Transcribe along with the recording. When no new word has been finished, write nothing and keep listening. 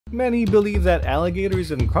Many believe that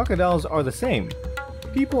alligators and crocodiles are the same.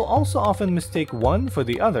 People also often mistake one for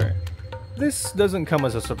the other. This doesn't come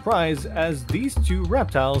as a surprise, as these two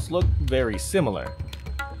reptiles look very similar.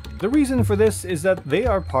 The reason for this is that they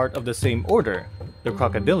are part of the same order, the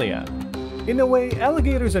Crocodylia. In a way,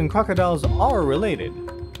 alligators and crocodiles are related.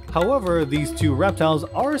 However, these two reptiles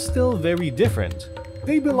are still very different.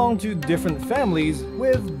 They belong to different families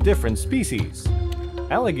with different species.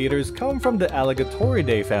 Alligators come from the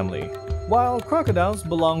Alligatoridae family, while crocodiles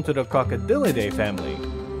belong to the Crocodylidae family.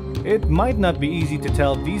 It might not be easy to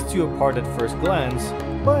tell these two apart at first glance,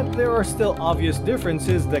 but there are still obvious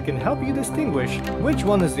differences that can help you distinguish which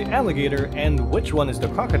one is the alligator and which one is the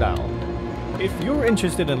crocodile. If you're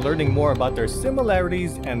interested in learning more about their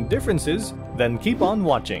similarities and differences, then keep on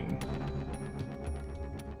watching.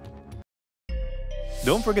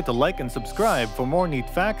 Don't forget to like and subscribe for more neat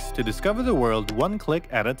facts to discover the world one click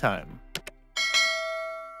at a time.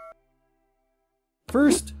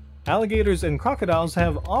 First, alligators and crocodiles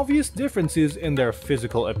have obvious differences in their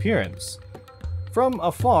physical appearance. From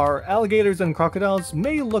afar, alligators and crocodiles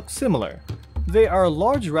may look similar. They are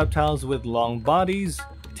large reptiles with long bodies,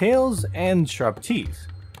 tails, and sharp teeth.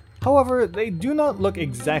 However, they do not look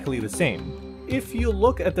exactly the same. If you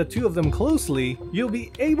look at the two of them closely, you'll be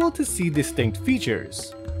able to see distinct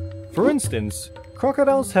features. For instance,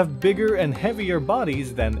 crocodiles have bigger and heavier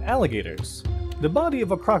bodies than alligators. The body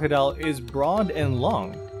of a crocodile is broad and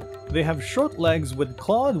long. They have short legs with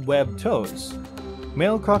clawed webbed toes.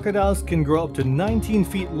 Male crocodiles can grow up to 19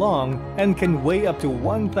 feet long and can weigh up to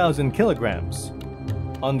 1,000 kilograms.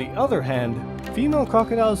 On the other hand, female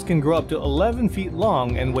crocodiles can grow up to 11 feet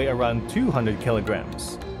long and weigh around 200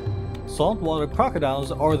 kilograms. Saltwater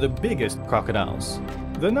crocodiles are the biggest crocodiles.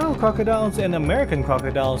 The Nile crocodiles and American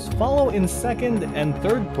crocodiles follow in second and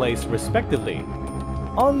third place respectively.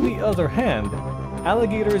 On the other hand,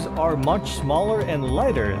 alligators are much smaller and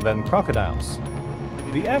lighter than crocodiles.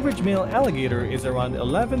 The average male alligator is around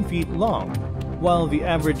 11 feet long, while the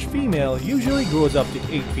average female usually grows up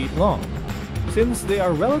to 8 feet long. Since they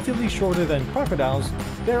are relatively shorter than crocodiles,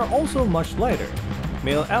 they are also much lighter.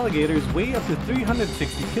 Male alligators weigh up to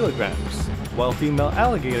 360 kilograms, while female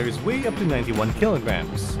alligators weigh up to 91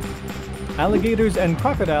 kilograms. Alligators and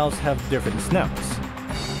crocodiles have different snouts.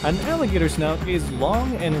 An alligator snout is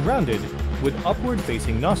long and rounded, with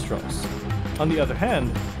upward-facing nostrils. On the other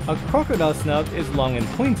hand, a crocodile snout is long and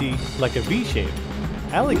pointy, like a V-shape.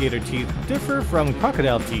 Alligator teeth differ from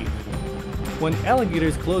crocodile teeth. When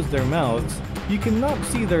alligators close their mouths, you cannot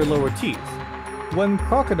see their lower teeth. When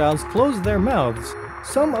crocodiles close their mouths,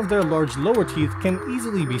 some of their large lower teeth can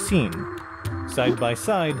easily be seen. Side by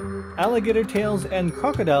side, alligator tails and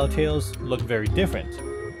crocodile tails look very different.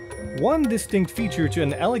 One distinct feature to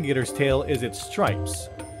an alligator's tail is its stripes.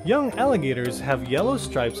 Young alligators have yellow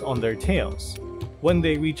stripes on their tails. When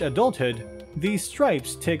they reach adulthood, these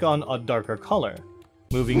stripes take on a darker color.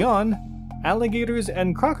 Moving on, alligators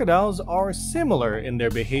and crocodiles are similar in their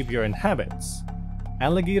behavior and habits.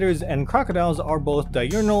 Alligators and crocodiles are both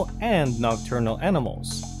diurnal and nocturnal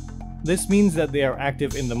animals. This means that they are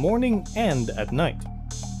active in the morning and at night.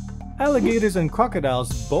 Alligators and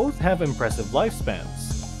crocodiles both have impressive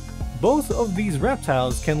lifespans. Both of these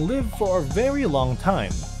reptiles can live for a very long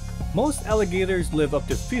time. Most alligators live up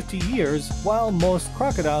to 50 years, while most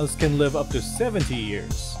crocodiles can live up to 70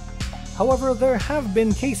 years. However, there have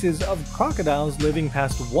been cases of crocodiles living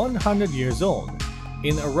past 100 years old.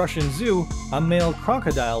 In a Russian zoo, a male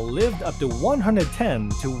crocodile lived up to 110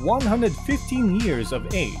 to 115 years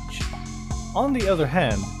of age. On the other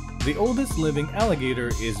hand, the oldest living alligator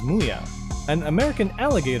is Muja, an American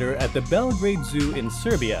alligator at the Belgrade Zoo in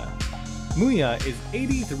Serbia. Muja is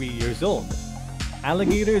 83 years old.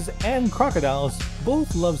 Alligators and crocodiles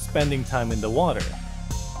both love spending time in the water.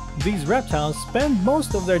 These reptiles spend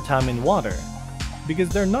most of their time in water. Because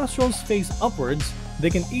their nostrils face upwards, they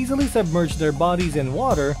can easily submerge their bodies in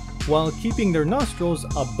water while keeping their nostrils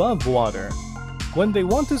above water. When they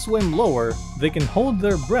want to swim lower, they can hold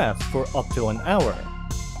their breath for up to an hour.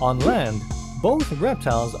 On land, both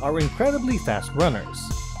reptiles are incredibly fast runners.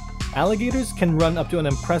 Alligators can run up to an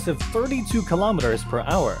impressive 32 kilometers per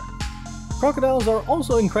hour. Crocodiles are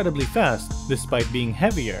also incredibly fast, despite being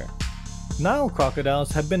heavier. Nile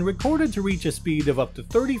crocodiles have been recorded to reach a speed of up to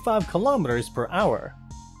 35 kilometers per hour.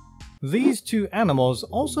 These two animals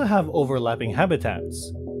also have overlapping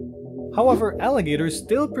habitats. However, alligators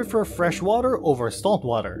still prefer freshwater over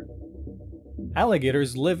saltwater.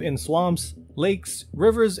 Alligators live in swamps, lakes,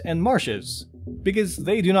 rivers, and marshes. Because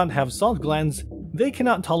they do not have salt glands, they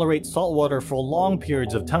cannot tolerate salt water for long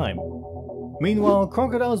periods of time. Meanwhile,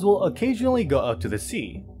 crocodiles will occasionally go out to the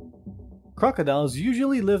sea. Crocodiles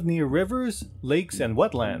usually live near rivers, lakes, and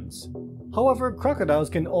wetlands. However, crocodiles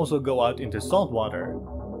can also go out into saltwater.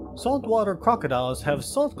 Saltwater crocodiles have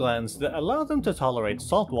salt glands that allow them to tolerate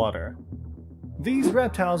salt water. These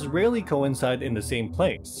reptiles rarely coincide in the same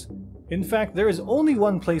place. In fact, there is only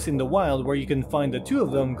one place in the wild where you can find the two of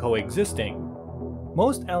them coexisting.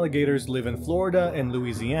 Most alligators live in Florida and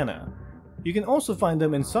Louisiana. You can also find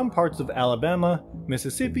them in some parts of Alabama,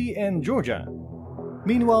 Mississippi, and Georgia.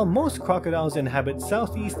 Meanwhile, most crocodiles inhabit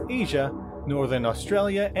Southeast Asia, Northern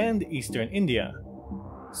Australia, and Eastern India.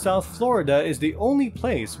 South Florida is the only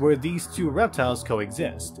place where these two reptiles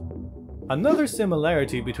coexist. Another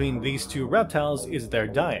similarity between these two reptiles is their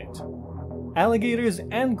diet. Alligators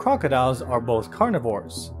and crocodiles are both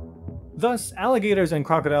carnivores. Thus, alligators and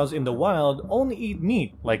crocodiles in the wild only eat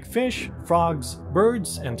meat like fish, frogs,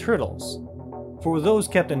 birds, and turtles. For those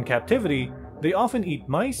kept in captivity, they often eat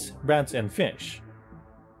mice, rats, and fish.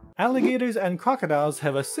 Alligators and crocodiles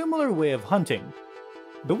have a similar way of hunting.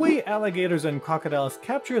 The way alligators and crocodiles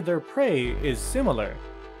capture their prey is similar.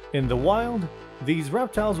 In the wild, these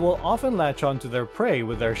reptiles will often latch onto their prey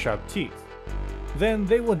with their sharp teeth. Then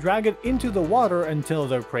they will drag it into the water until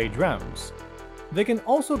their prey drowns. They can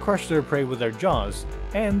also crush their prey with their jaws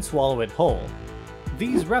and swallow it whole.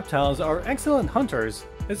 These reptiles are excellent hunters,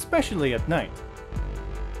 especially at night.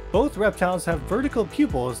 Both reptiles have vertical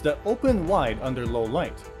pupils that open wide under low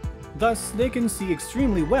light. Thus, they can see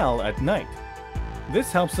extremely well at night.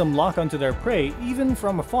 This helps them lock onto their prey even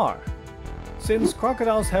from afar. Since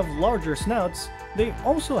crocodiles have larger snouts, they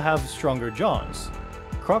also have stronger jaws.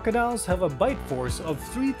 Crocodiles have a bite force of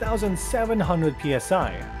 3,700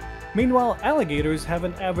 psi. Meanwhile, alligators have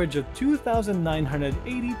an average of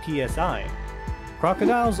 2,980 psi.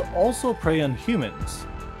 Crocodiles also prey on humans.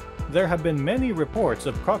 There have been many reports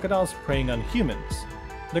of crocodiles preying on humans.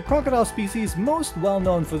 The crocodile species most well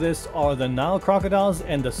known for this are the Nile crocodiles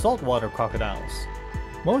and the saltwater crocodiles.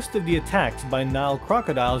 Most of the attacks by Nile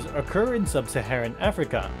crocodiles occur in sub-Saharan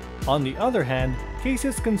Africa. On the other hand,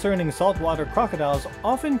 cases concerning saltwater crocodiles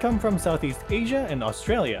often come from Southeast Asia and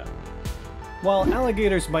Australia. While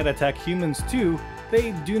alligators might attack humans too,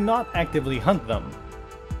 they do not actively hunt them.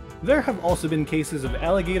 There have also been cases of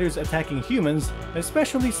alligators attacking humans,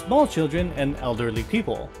 especially small children and elderly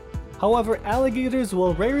people. However, alligators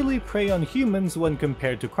will rarely prey on humans when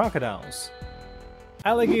compared to crocodiles.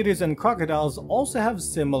 Alligators and crocodiles also have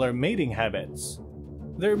similar mating habits.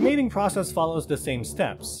 Their mating process follows the same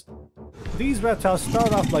steps. These reptiles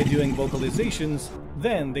start off by doing vocalizations,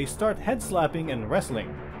 then they start head slapping and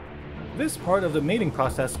wrestling. This part of the mating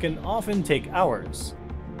process can often take hours.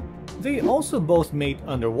 They also both mate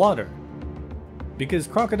underwater. Because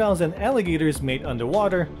crocodiles and alligators mate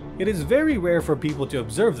underwater, it is very rare for people to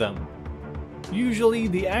observe them. Usually,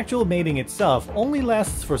 the actual mating itself only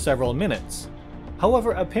lasts for several minutes.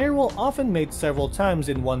 However, a pair will often mate several times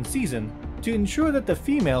in one season to ensure that the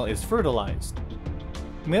female is fertilized.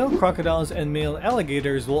 Male crocodiles and male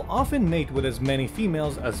alligators will often mate with as many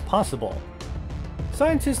females as possible.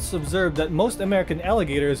 Scientists observed that most American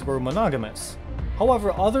alligators were monogamous.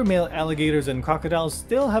 However, other male alligators and crocodiles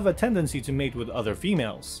still have a tendency to mate with other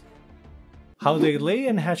females. How they lay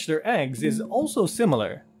and hatch their eggs is also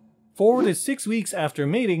similar. 4 to 6 weeks after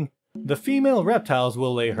mating, the female reptiles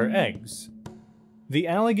will lay her eggs. The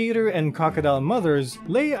alligator and crocodile mothers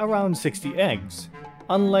lay around 60 eggs.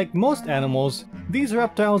 Unlike most animals, these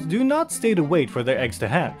reptiles do not stay to wait for their eggs to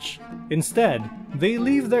hatch. Instead, they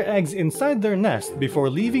leave their eggs inside their nest before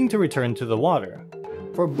leaving to return to the water.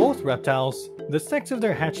 For both reptiles, the sex of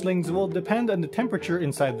their hatchlings will depend on the temperature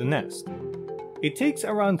inside the nest. It takes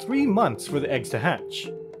around 3 months for the eggs to hatch.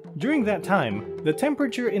 During that time, the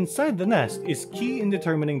temperature inside the nest is key in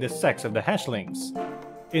determining the sex of the hatchlings.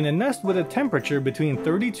 In a nest with a temperature between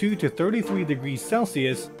 32 to 33 degrees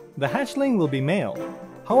Celsius, the hatchling will be male.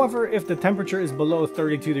 However, if the temperature is below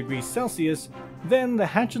 32 degrees Celsius, then the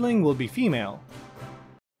hatchling will be female.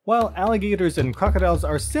 While alligators and crocodiles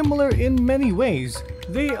are similar in many ways,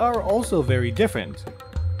 they are also very different.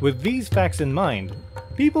 With these facts in mind,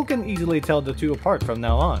 people can easily tell the two apart from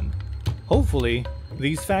now on. Hopefully,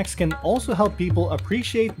 these facts can also help people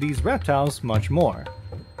appreciate these reptiles much more.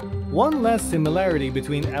 One last similarity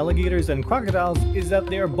between alligators and crocodiles is that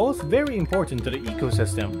they are both very important to the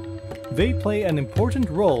ecosystem. They play an important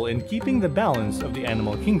role in keeping the balance of the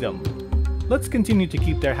animal kingdom. Let's continue to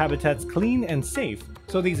keep their habitats clean and safe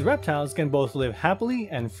so these reptiles can both live happily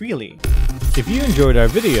and freely. If you enjoyed our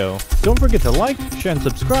video, don't forget to like, share, and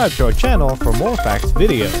subscribe to our channel for more facts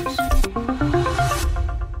videos.